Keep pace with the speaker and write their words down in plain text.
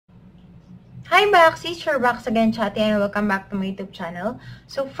Hi Baxis, you're back again, chatieybb, and welcome back to my YouTube channel.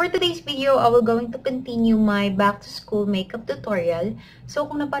 So for today's video, I will going to continue my back to school makeup tutorial. So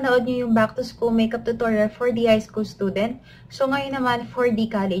kung napanood niyo yung back to school makeup tutorial for the high school student, so ngayon naman for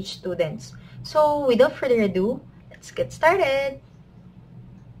the college students. So without further ado, let's get started!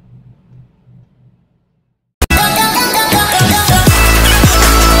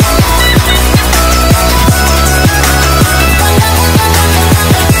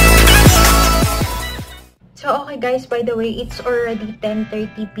 So, okay guys, by the way, it's already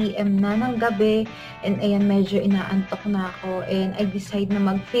 10:30 PM na ng gabi. And ayan, medyo inaantok na ako. And I decide na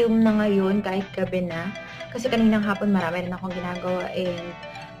mag-film na ngayon kahit gabi na. Kasi kaninang hapon marami rin akong ginagawa and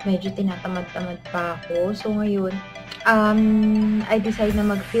medyo tinatamad-tamad pa ako. So, ngayon, I decide na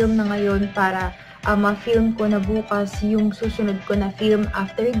mag-film na ngayon para ma-film ko na bukas yung susunod ko na film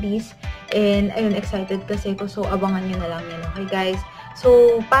after this. And ayun, excited kasi ko. So, abangan nyo na lang yan. Okay guys?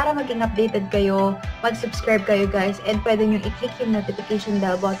 So, para maging updated kayo, mag-subscribe kayo guys, and pwede nyo i-click yung notification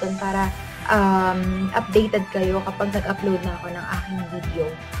bell button para updated kayo kapag nag-upload na ako ng aking video.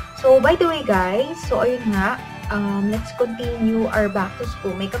 So, by the way guys, so ayun nga, let's continue our back to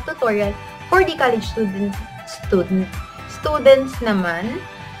school makeup tutorial for the college students naman,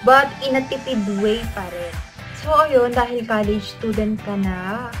 but in a tipid way pa rin. So, ayun, dahil college student ka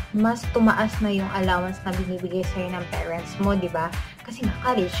na, mas tumaas na yung allowance na binibigay sa'yo ng parents mo, di ba? Kasi na,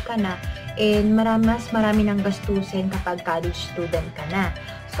 college ka na. And mas marami ng gastusin kapag college student ka na.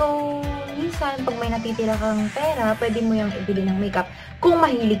 So, minsan, pag may natitira kang pera, pwede mo yung ibili ng makeup. Kung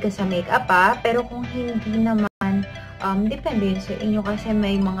mahilig ka sa makeup, pero kung hindi naman, depende yun sa inyo kasi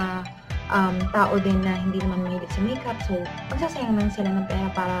may mga tao din na hindi naman mahilig sa makeup. So, magsasayang lang sila ng pera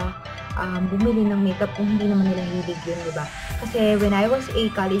para bumili ng makeup kung hindi naman nila hilig yun, diba? Kasi when I was a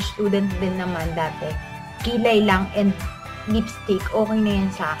college student din naman dati, kilay lang and lipstick, okay na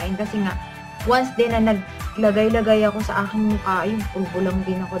yan sa akin. Kasi nga, once din na naglagay-lagay ako sa aking mukha, yung pulbo lang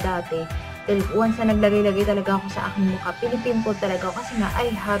din ako dati. Dahil once na naglagay-lagay talaga ako sa aking mukha, pinipimple talaga ako kasi nga,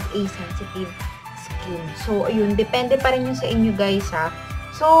 I have a sensitive skin. So, ayun, depende pa rin yun sa inyo guys, ha.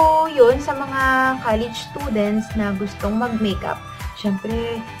 So, yun, sa mga college students na gustong mag-makeup,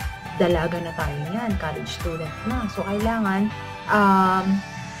 syempre, dalaga na tayo yan, college student na. So, kailangan,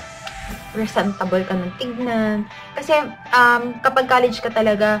 presentable ka ng tignan. Kasi, kapag college ka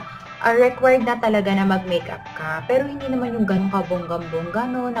talaga, required na talaga na mag-makeup ka. Pero, hindi naman yung ganun kabonggang-bongga,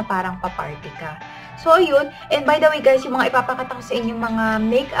 no, na parang pa-party ka. So, ayun. And by the way, guys, yung mga ipapakita ko sa inyo mga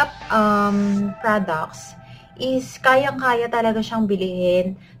makeup products, is kayang-kaya talaga siyang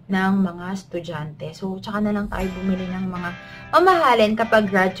bilihin ng mga estudyante. So, tsaka na lang tayo bumili ng mga mamahalin kapag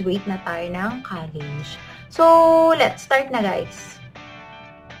graduate na tayo ng college. So, let's start na guys.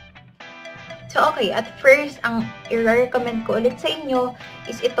 So, okay. At first, ang i-recommend ko ulit sa inyo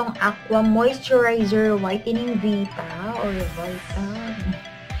is itong Aqua Moisturizer Whitening Vita or Vita.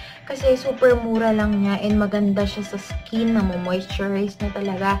 Kasi super mura lang niya and maganda siya sa skin na mo-moisturize na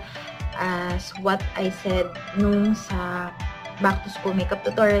talaga. As what I said nung sa back to school makeup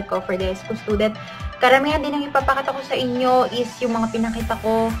tutorial ko for the high school student. Karamihan din ang ipapakita ko sa inyo is yung mga pinakita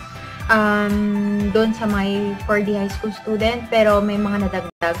ko doon sa my for the high school student. Pero may mga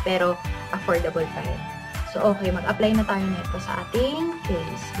nadagdag pero affordable pa rin. So okay, mag-apply na tayo nito sa ating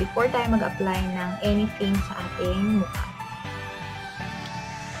face before tayo mag-apply ng anything sa ating mukha.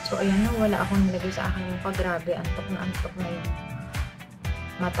 So ayan na, wala akong nilagay sa aking mukha. Grabe, antok na yun.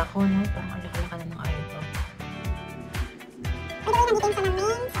 Mata ko, no? Parang alaka-laka na ng ayaw ko. By the way, nandito yung sa namn,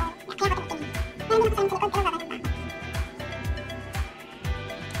 so kaya ako tingin. Meron ako sa likod, pero babalik pa.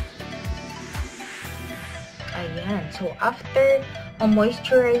 Ayan. So, after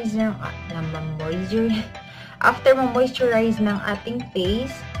ma-moisturize ng ating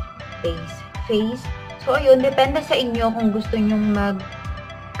face. So, ayun, depende sa inyo kung gusto nyo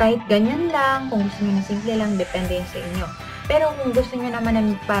kahit ganyan lang, kung gusto nyo na simple lang, depende yun sa inyo. Pero kung gusto nyo naman na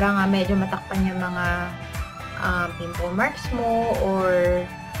parang medyo matakpan yung mga pimple marks mo or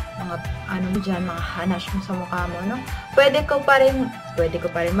mga mga hanash mo sa mukha mo, no? Pwede ko pa rin,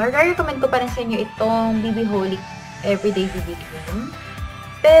 mag-recommend ko pa rin sa inyo itong BB Holic Everyday BB Cream.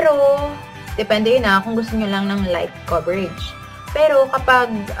 Pero, depende yun kung gusto nyo lang ng light coverage. Pero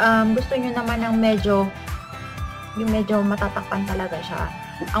kapag gusto nyo naman ng medyo matatakpan talaga siya,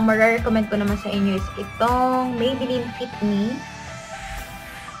 ang ma-recommend ko naman sa inyo is itong Maybelline Fit Me.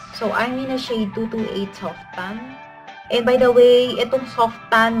 So, I'm in a shade 228 Soft Tan. And by the way, itong Soft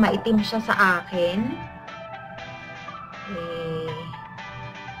Tan, maitim siya sa akin.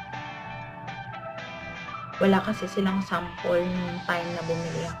 Wala kasi silang sample nung time na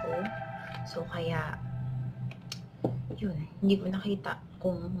bumili ako. So, kaya, yun, hindi ko nakita.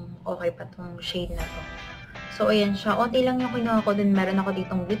 kung okay pa tong shade na to. So, ayan siya. Unti lang yung kinuha ko. Then, meron ako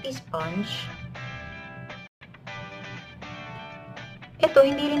ditong beauty sponge. Ito,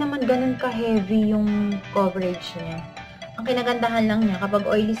 hindi rin naman ganun ka-heavy yung coverage niya. Ang kinagandahan lang niya, kapag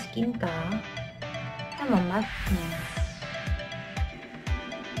oily skin ka, mamat niya.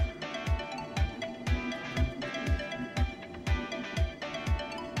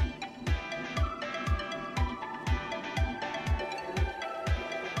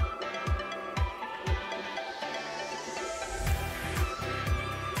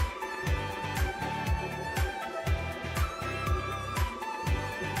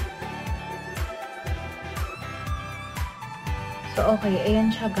 So, okay.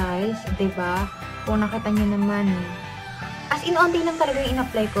 Ayan siya, guys. Diba? Kung nakita nyo naman. As in, onti lang talaga yung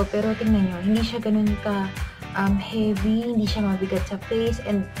in-apply ko. Pero, tingnan nyo. Hindi siya ganun ka heavy. Hindi siya mabigat sa face.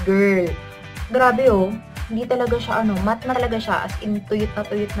 And, girl. Grabe, oh. Hindi talaga siya, matte na talaga siya. As in, tuyot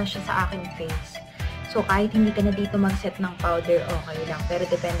na siya sa aking face. So, kahit hindi ka na dito mag-set ng powder, okay lang. Pero,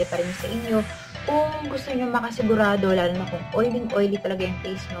 depende pa rin sa inyo. Kung gusto nyo makasigurado, lalo na kung oily talaga yung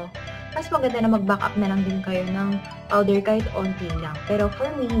face, no? Mas maganda na mag-back up na lang din kayo ng powder kahit onti lang. Pero for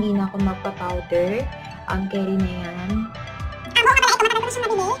me, hindi na ako magpa-powder. Ang carry na yan. Buo ka pala, ito matagal ko siya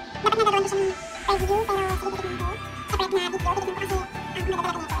mabili. Dapat nagagawan ko siya ng review, pero sige, titignan ko. Separate na video, titignan ko kasi ang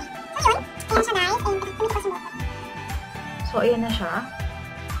magdadala nito eh. So yun, ayan siya guys, and tumito ko sa buhok. So ayan na siya.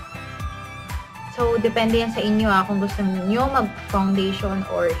 So depende yan sa inyo kung gusto niyo mag-foundation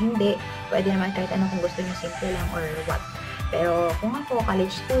or hindi. Pwede naman kahit ano kung gusto niyo simple lang or what. Pero kung ako,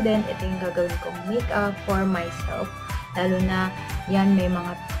 college student, ito yung gagawin kong makeup for myself. Lalo na, yan, may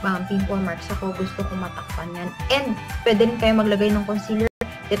mga pimple marks ako. Gusto kong matakpan yan. And, pwede rin kayo maglagay ng concealer.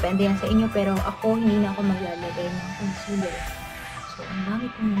 Depende yan sa inyo. Pero ako, hindi na ako maglalagay ng concealer. So, ang dami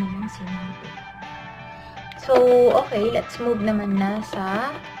ko na naman sinabi. So, okay. Let's move naman na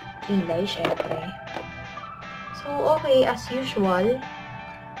sa kilay, syempre. So, okay. As usual,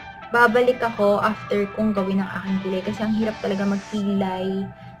 babalik ako after kong gawin ang aking kilay. Kasi ang hirap talaga magkilay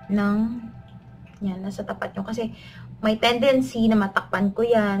ng, yan, nasa tapat nyo. Kasi may tendency na matakpan ko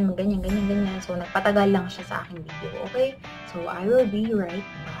yan, ganyan. So, nagpatagal lang siya sa aking video, okay? So, I will be right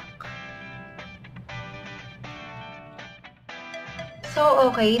back. So,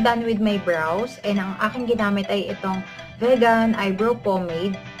 okay, done with my brows. And ang aking ginamit ay itong vegan eyebrow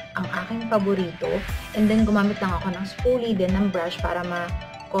pomade, ang aking paborito. And then, gumamit lang ako ng spoolie, then ng brush para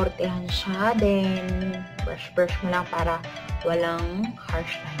kortehan siya, then brush mo lang para walang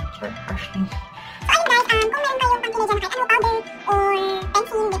harsh line. Harsh line. So ayun guys, kung meron kayong pangkilay dyan kahit ano powder or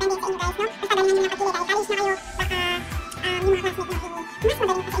pencil, depende sa inyo guys, no? Basta ganyan yung nakakilay dahil college na kayo, baka yung mga classmates mo mas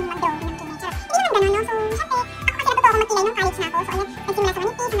magaling pa sa inyo mag-draw ng kilay. Charot. Hindi naman ganun, no? So, syempre, ako kasi natuto ako magkilay nung college na ako. So, ayun, nagsimula sa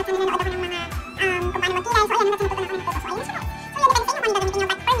manipis, hanggang sa nanonood ako ng mga kung paano magkilay. So, ayun, hanggang sa natutunan ako ng natuto. So, ayun siya guys. So, yun, depende sa inyo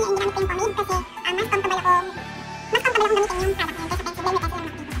kung ano gagamitin nyo. But for me, ang ginamit ko yung pomade kasi mas comfortable akong gamitin yung product na yun kaysa pencil. Then, may pencil lang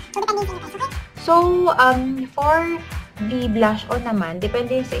nakikita. So, depende yun sa inyo guys, okay? So, for the blush on naman,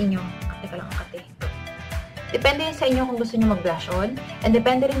 depende sa inyo. Teka lang, kate. Depende yun sa inyo kung gusto nyo mag-blush on. And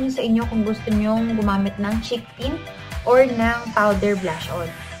depende rin yun sa inyo kung gusto nyo gumamit ng cheek tint or ng powder blush on.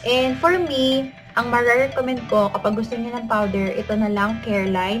 And for me, ang ma-recommend ko kapag gusto nyo ng powder, ito na lang,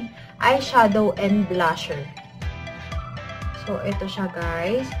 Careline, eyeshadow, and blusher. So, ito siya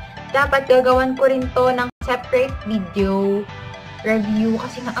guys. Dapat gagawan ko rin to ng separate video review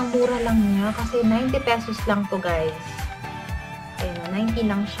kasi nga ang mura lang niya. Kasi 90 pesos lang to guys. Ayun, 90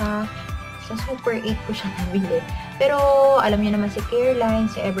 lang siya. Sa Super 8 ko siya nabili. Pero, alam niyo naman si Careline,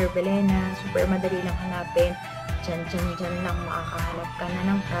 si Everbelena, super madali lang hanapin. Diyan lang makakahanap ka na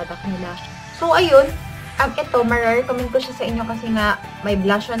ng product nila. So, ayun. Ito, ma-recommend ko siya sa inyo kasi nga may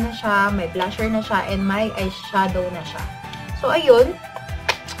blush on na siya, may blusher na siya, and may eyeshadow na siya. So, ayun.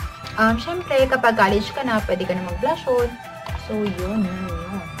 Syempre, kapag college ka na, pwede ka na mag-blush on. So, yun.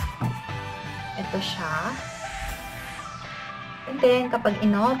 Ito siya. And then, kapag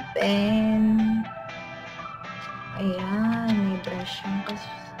in-open, ayan, may brush yung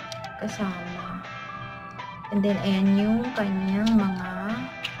kasama. And then, ayan yung kanyang mga,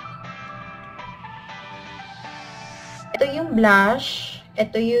 ito yung blush,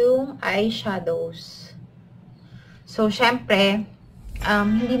 ito yung eyeshadows. So, syempre,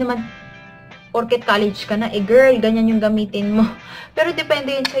 hindi naman porket college ka na, girl, ganyan yung gamitin mo. Pero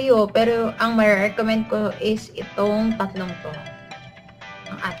depende yun sa'yo. Pero ang ma-recommend ko is itong tatlong to.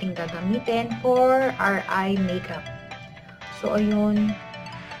 Ang ating gagamitin for our eye makeup. So, ayun.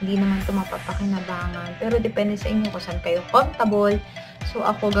 Hindi naman ito mapapakinabangan. Pero depende sa inyo kung saan kayo comfortable. So,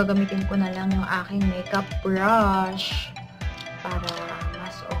 ako gagamitin ko na lang yung aking makeup brush para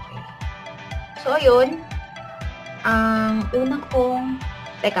mas okay. So, ayun. Ang una kong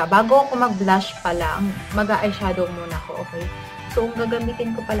Teka, bago ako mag-blush pala, mag-eyeshadow muna ako, okay? So, ang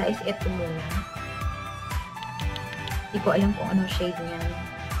gagamitin ko pala is ito muna. Hindi ko alam kung ano shade niyan.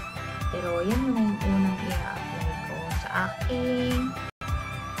 Pero, yan muna yung unang i-apply ko sa aking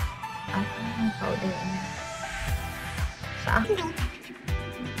powder. Sa aking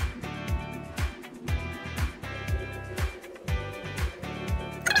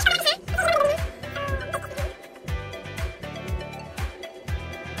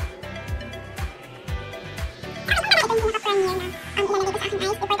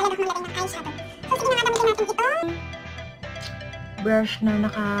brush na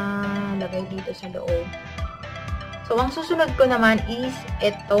nakalagay dito sa loob. So, ang susunod ko naman is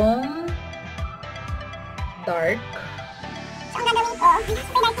itong dark. So, ang gagawin ko,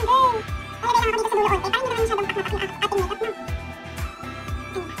 super dark today. Lalagay lang ako dito sa dulo onte. Parang hindi naman masyadong pakmak yung ating makeup, no?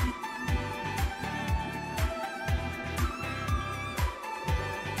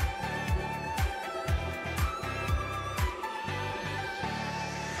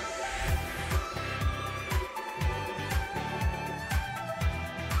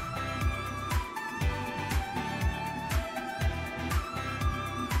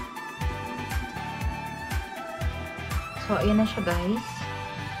 So, ayan na siya, guys.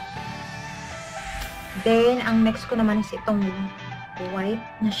 Then, ang next ko naman is itong white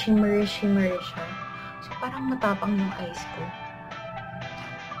na shimmery siya. So, parang matapang yung eyes ko.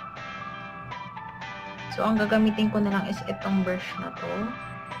 So, ang gagamitin ko na lang is itong brush na to.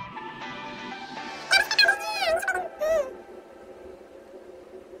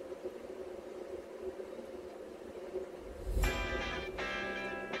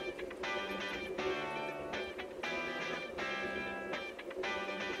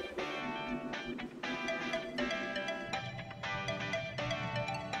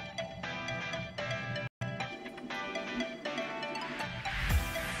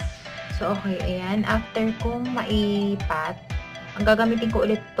 So, okay, ayan. After kong maipat, ang gagamitin ko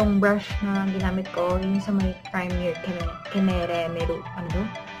ulit itong brush na ginamit ko, yung sa may primer,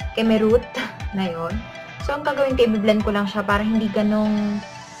 kemerut na yun. So, ang gagawin ko, i-blend ko lang siya para hindi ganong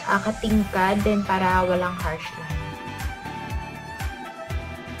katingkad, then para walang harsh line.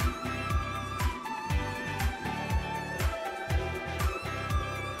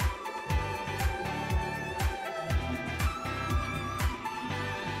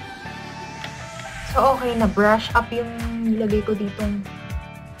 So, okay, na-brush up yung nilagay ko ditong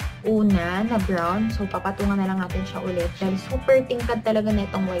una na brown. So, papatungan na lang natin siya ulit. Dahil super tingkad talaga na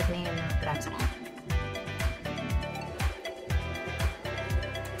itong white na yan na brown.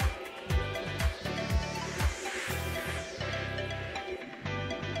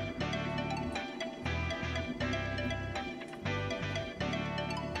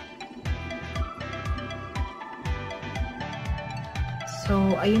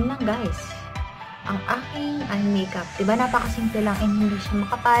 So, ayun lang guys. Ang aking eye makeup. Diba napakasimple lang and hindi siya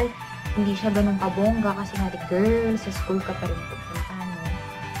makapal, hindi siya ganun kabongga kasi nga girl, sa school ka pa rin pupunta, no?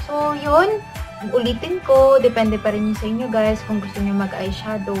 So, yun. Ulitin ko. Depende pa rin yun sa inyo guys kung gusto nyo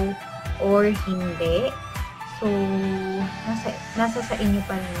mag-eyeshadow or hindi. So, nasa sa inyo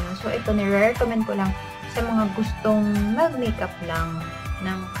pa rin yun. So, ito, nire-recommend ko lang sa mga gustong mag-makeup lang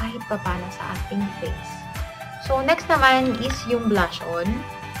ng kahit papano sa ating face. So, next naman is yung blush on.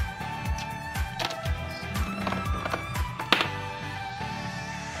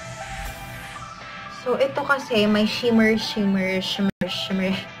 So, ito kasi may shimmer.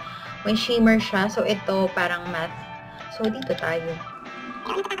 May shimmer siya. So, ito parang matte. So, dito tayo.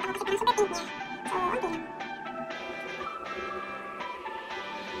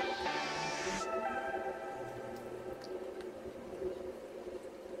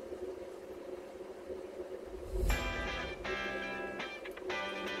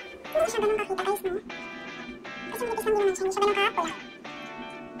 Hindi siya ganun kakita guys, no? Kasi manipis lang din naman siya. Hindi siya ganun kakapula.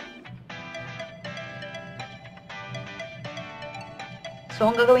 So,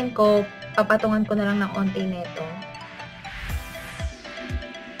 ang gagawin ko, papatungan ko na lang ng onti nito.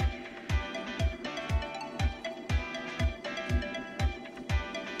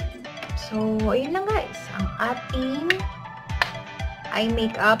 So, ayun lang guys. Ang ating eye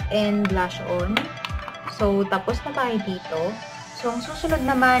makeup and blush on. So, tapos na tayo dito. So, ang susunod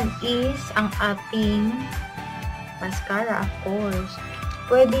naman is ang ating mascara, of course.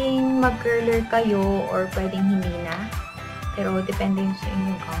 Pwedeng mag-curler kayo or pwedeng hindi na. Pero, depende yun sa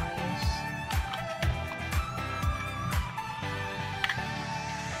inyo, guys.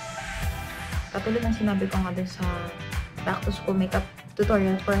 Katulad ng sinabi ko nga dun sa back to school makeup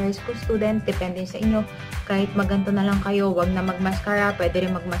tutorial for high school student, depende sa inyo. Kahit maganto na lang kayo, wag na mag-mascara. Pwede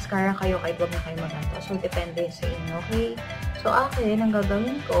rin mag-mascara kayo kahit wag na kayo maganto. So, depende sa inyo, okay? So, akin, ang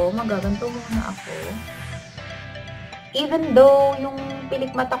gagawin ko, magaganto muna ako. Even though, yung pilik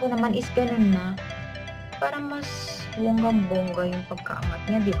mata ko naman is ganun na, para mas bonggang-bongga yung pagkaangat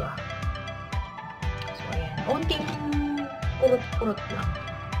niya, di ba? So, ayan. Unting kurot-kurot lang.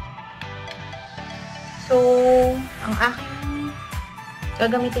 So, ang aking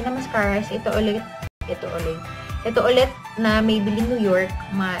gagamitin na mascara is ito ulit na Maybelline New York,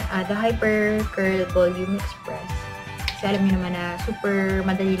 the Hyper Curl Volume Express. Kasi alam niyo naman na super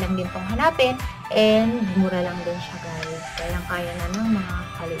madali lang din tong hanapin and mura lang din siya, guys. Kaya na ng mga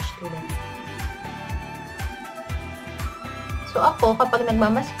college students. So ako, kapag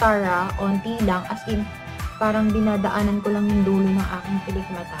nagmamascara, onti lang, as in, parang dinadaanan ko lang yung dulo ng aking pilik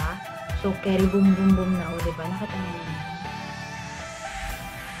mata. So, carry boom boom boom na, o diba? Nakita niyo naman.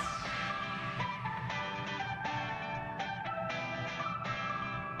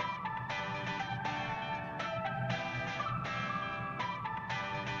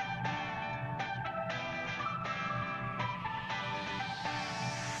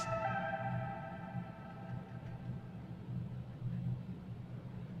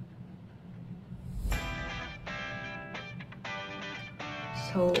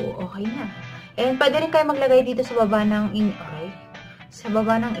 So, okay na. And pwede rin kayo maglagay dito sa baba ng inyong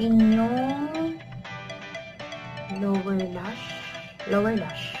lower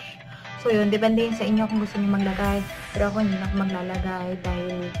lash. So, yun. Depende yun sa inyo kung gusto niyo maglagay. Pero ako hindi na ako maglalagay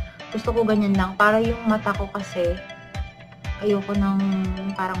dahil gusto ko ganyan lang. Para yung mata ko kasi ayoko ng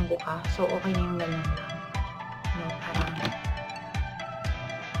parang buka. So, okay na yung ganyan lang. No, parang.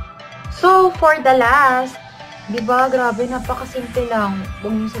 So, for the last, diba, grabe, napakasimple lang.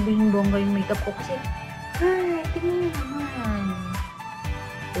 Huwag niyo sabihin bongga yung makeup ko kasi, girl, tingnan niyo naman.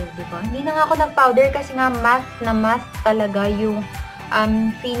 So, diba? Hindi na nga ako nag-powder kasi nga matte talaga yung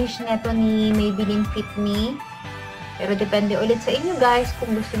finish neto ni Maybelline Fit Me. Pero depende ulit sa inyo, guys,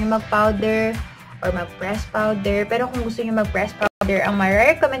 kung gusto niyo mag-powder or mag-press powder. Pero kung gusto niyo mag-press powder, ang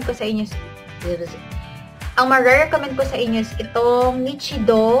ma-recommend ko sa inyo is itong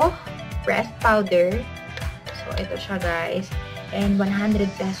Nichido pressed powder. So, ito siya, guys. And 100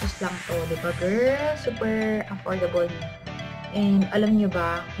 pesos lang to, diba, girl? Super affordable. And alam nyo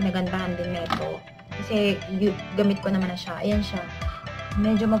ba, pinagandahan din nito. Kasi gamit ko naman na siya. Ayan siya.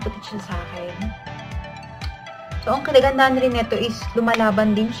 Medyo maputi siya sa akin. So, ang kinagandahan rin nito is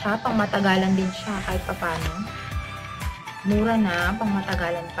lumalaban din siya. Pangmatagalan din siya kahit papano. Mura na,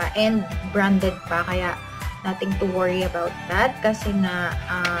 pangmatagalan pa. And branded pa. Kaya, nothing to worry about that. Kasi nga,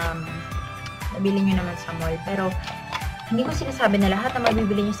 nabili nyo naman sa mall. Pero, hindi ko sinasabi na lahat na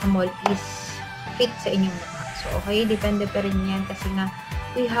mabibili nyo sa mall is fit sa inyong mukha. So, okay, depende pa rin yan. Kasi nga,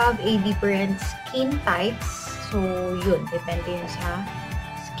 we have a different skin types. So, yun. Depende yun sa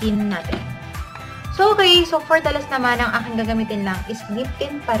skin natin. So, okay. So, for the last naman, ang aking gagamitin lang is lip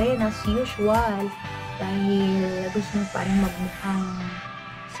tint pa rin as usual. Dahil gusto mo pa rin magmukhang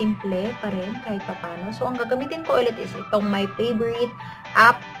simple pa rin kahit papano. So, ang gagamitin ko ulit is itong my favorite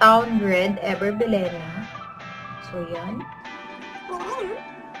Uptown Red Ever Belena. So, yan.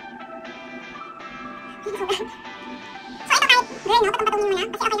 So, ito kahit, girl, no? Patong-patongin mo na.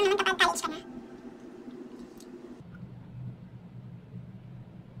 Kasi okay lang naman kapag college ka na.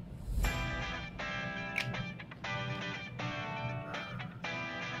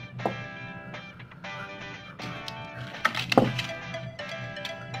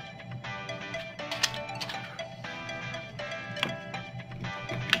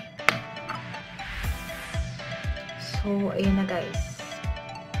 So, ayun na, guys.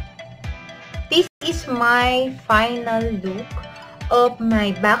 This is my final look of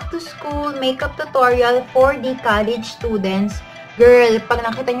my back-to-school makeup tutorial for the college students. Girl, pag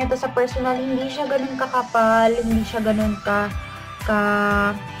nakita nyo to sa personal, hindi siya ganun kakapal, hindi siya ganun ka-heavy.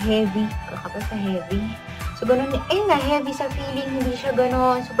 Kakapal sa heavy. So, ganun, ayun nga, heavy sa feeling, hindi siya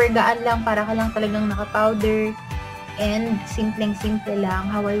ganun. Super gaan lang, para ka lang talagang naka-powder. And, simpleng-simple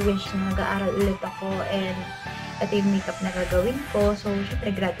lang. How I wish na nag-aaral ulit ako. And, ito yung makeup na gagawin ko. So, syempre,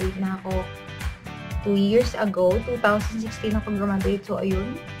 graduate na ako 2 years ago. 2016 ako graduate. So,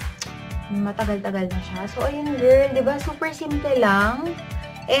 ayun. Matagal-tagal na siya. So, ayun, girl. Diba? Super simple lang.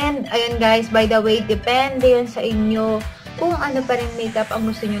 And, ayun, guys. By the way, depende yun sa inyo kung ano pa rin makeup ang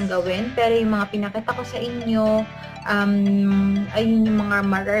gusto nyong gawin. Pero yung mga pinakita ko sa inyo, ayun yung mga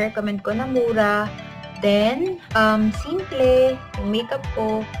ma-recommend ko na mura. Then, simple, yung makeup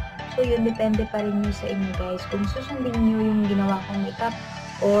ko. So, yun, depende pa rin yun sa inyo, guys. Kung susundin nyo yung ginawa kong makeup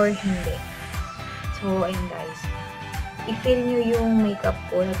or hindi. So, ayun, guys. I-feel nyo yung makeup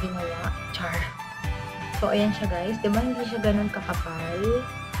ko na ginawa. Char. So, ayan siya, guys. Diba, hindi siya ganun kakapal.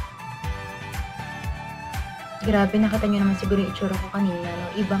 Grabe, nakita nyo naman siguro yung itsura ko kanina, no?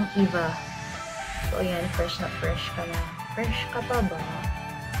 Ibang-iba. So, ayan, fresh na fresh ka na. Fresh ka pa ba?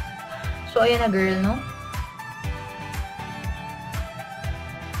 So, ayan na girl, no?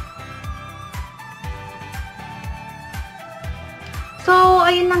 So,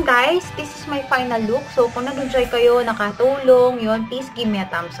 ayun lang guys. This is my final look. So, kung nag-enjoy kayo, nakatulong, yun, please give me a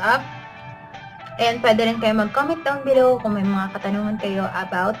thumbs up. And pwede rin kayo mag-comment down below kung may mga katanungan kayo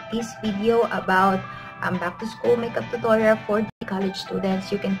about this video, about back to school makeup tutorial for the college students.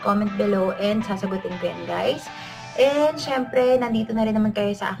 You can comment below and sasagutin ko yan guys. And syempre, nandito na rin naman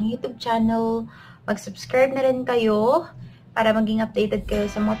kayo sa aking YouTube channel. Mag-subscribe na rin kayo para maging updated kayo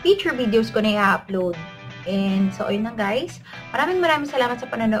sa mga future videos ko na i-upload. And so, ayun lang guys. Maraming salamat sa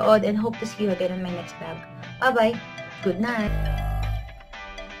panonood and hope to see you again on my next vlog. Bye-bye. Good night.